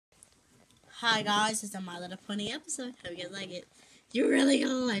Hi guys, it's a My Little Pony episode. Hope you guys like it. You're really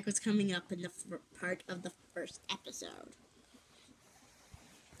gonna like what's coming up in the part of the first episode.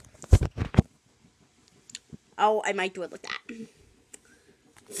 Oh, I might do it like that.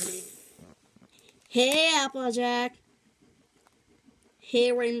 Hey Applejack.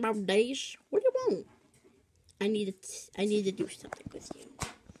 Hey Rainbow Dash. What do you want? I need to do something with you.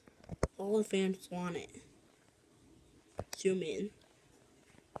 All the fans want it. Zoom in.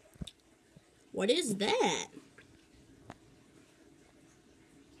 What is that?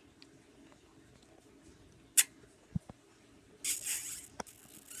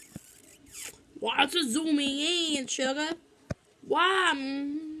 What's it zooming in, sugar?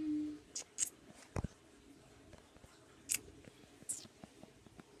 Why?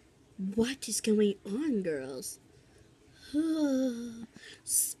 What is going on, girls?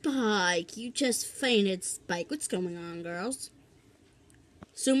 Spike, you just fainted, Spike. What's going on, girls?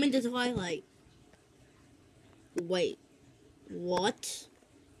 Zoom into Twilight. Wait, what?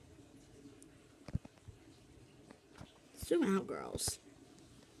 Zoom out, girls.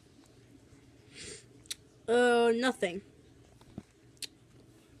 Nothing.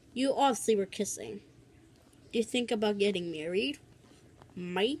 You obviously were kissing. Do you think about getting married?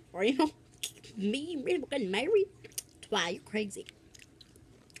 Me? Or, me getting married? Wow, you're crazy.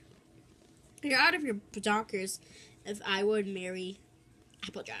 You're out of your bonkers if I would marry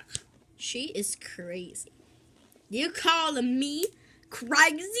Applejack. She is crazy. You calling me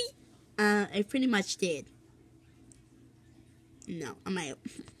crazy? I pretty much did. No, I'm out.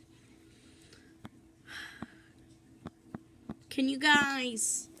 Can you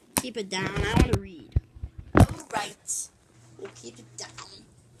guys keep it down? I want to read. Alright. We'll keep it down.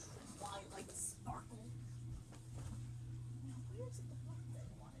 Twilight Sparkle. Now, where's the book that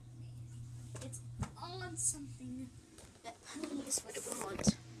I wanted to read? It's on something that Ponies would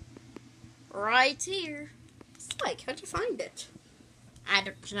want. Right here. Spike, how'd you find it? I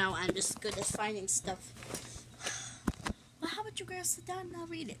don't know. I'm just good at finding stuff. Well, how about you guys sit down and I'll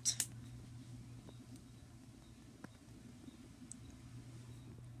read it?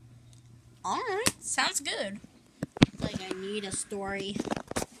 Alright, sounds good. Like I need a story.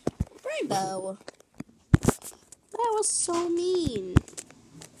 Rainbow. That was so mean.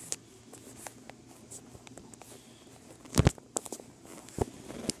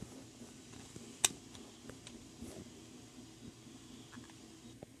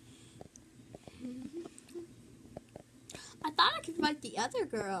 I thought I could invite the other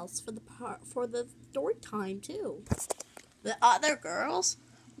girls for the story time too. The other girls?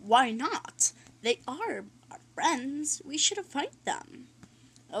 Why not? They are our friends. We should invite them.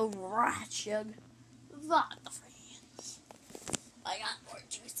 Oh, right, Shug. What the friends? I got more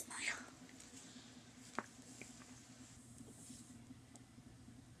juice in my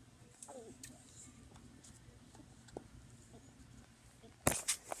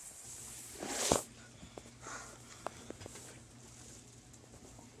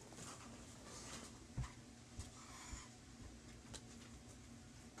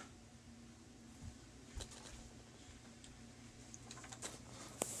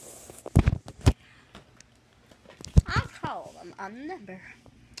I'll call them a number.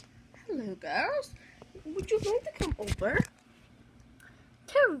 Hello, girls. Would you like to come over?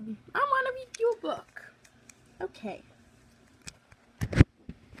 Come, I want to read you a book. Okay.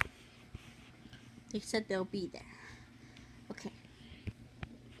 They said they'll be there. Okay.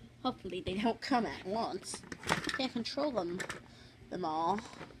 Hopefully they don't come at once. Can't control them all.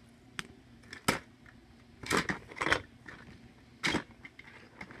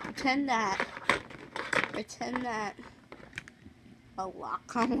 Pretend that a lock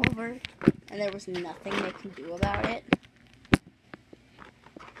come over and there was nothing they can do about it.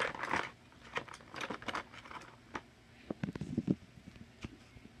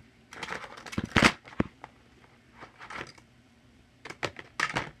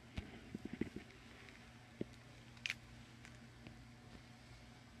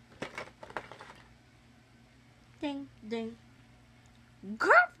 Ding, ding.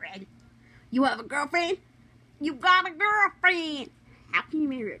 Girlfriend? You have a girlfriend? You got a girlfriend! How can you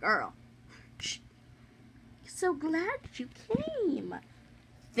marry a girl? Shh. So glad you came.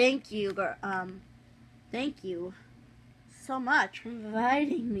 Thank you, thank you so much for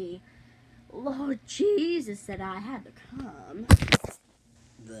inviting me. Lord Jesus said I had to come.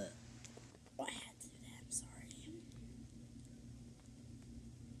 But I had to do that,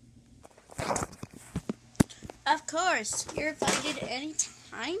 I'm sorry. Of course, you're invited any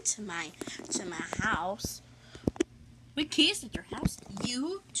time to my house. We kissed at your house.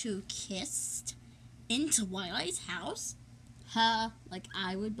 You two kissed in Twilight's house? Huh, like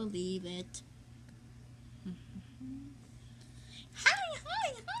I would believe it.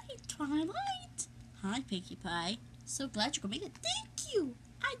 Hi, Twilight. Hi, Pinkie Pie. So glad you could make it. Thank you.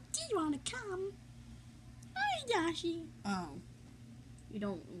 I did want to come. Hi, Dashi. Oh, you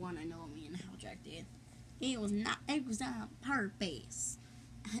don't want to know me and how Jack did. It was on purpose.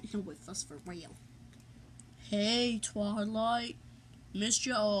 No, it was for real. Hey, Twilight. Missed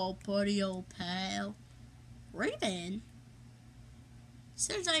you all, buddy old pal. Raven?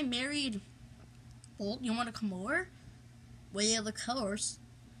 Since I married Bolt, you want to come over? Well, of course.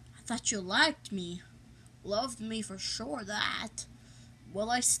 I thought you liked me. Loved me for sure, that. Well,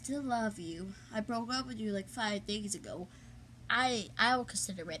 I still love you. I broke up with you like 5 days ago. I will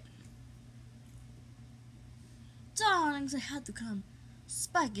consider it. Darlings, I had to come.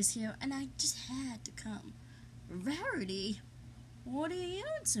 Spike is here, and I just had to come. Rarity? What are you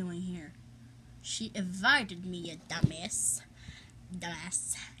doing here? She invited me, you dumbass.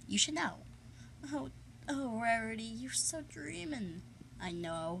 Dumbass. You should know. Oh, Rarity, you're so dreaming. I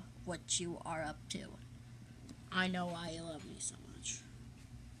know what you are up to. I know why you love me so much.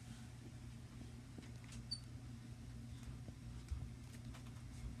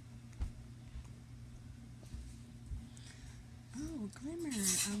 Oh, Glimmer,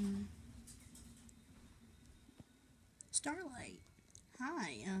 Starlight.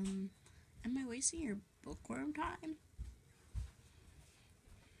 Hi, am I wasting your bookworm time?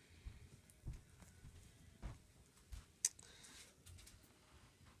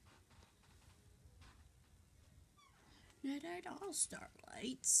 Not at all,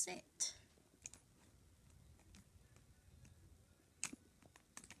 Starlight. Sit.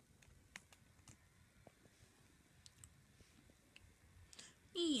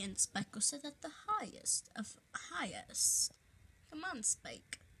 Me and Spike will sit at the highest of highest. Come on,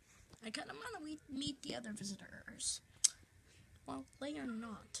 Spike. I kind of want to meet the other visitors. Well, they are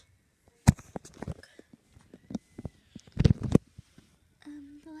not.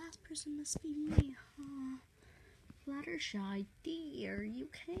 The last person must be me, huh? Fluttershy, dear, you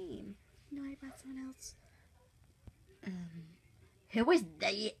came. No, I brought someone else. Who is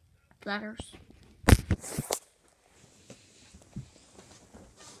they? Flutters.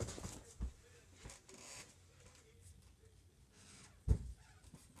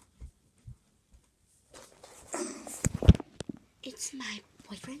 It's my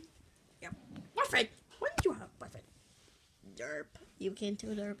boyfriend. Yep. Boyfriend. When did you have a boyfriend? Derp. You came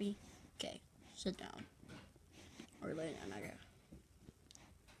to a derby. Okay, sit down. Or lay down, I guess.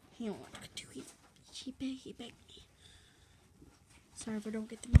 He don't want to do it. He begged me. Sorry if I don't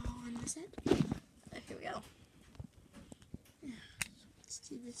get them all on the set. Here we go. Yeah, so let's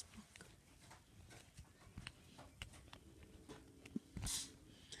do this book.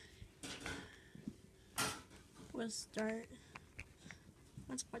 We'll start.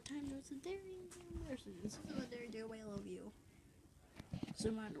 Once upon a time, there was a dairy. This is a dairy, dear, I love you.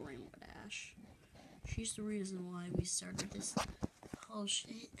 Zoom out to Rainbow Dash. She's the reason why we started this whole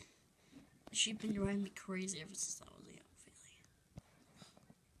shit. She's been driving me crazy ever since I was a young filly.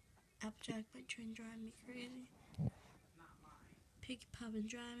 Applejack by train driving me crazy. Pinkie Pie been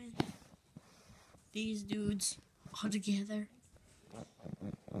driving. These dudes all together.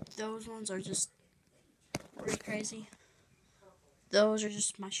 Those ones are just pretty crazy. Those are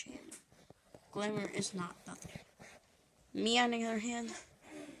just my shit. Glimmer is not nothing. Me, on the other hand,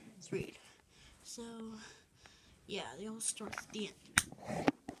 is Reed. So, yeah, they all start at the end.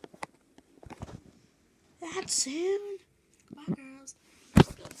 That's soon. Goodbye, girls.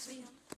 See ya.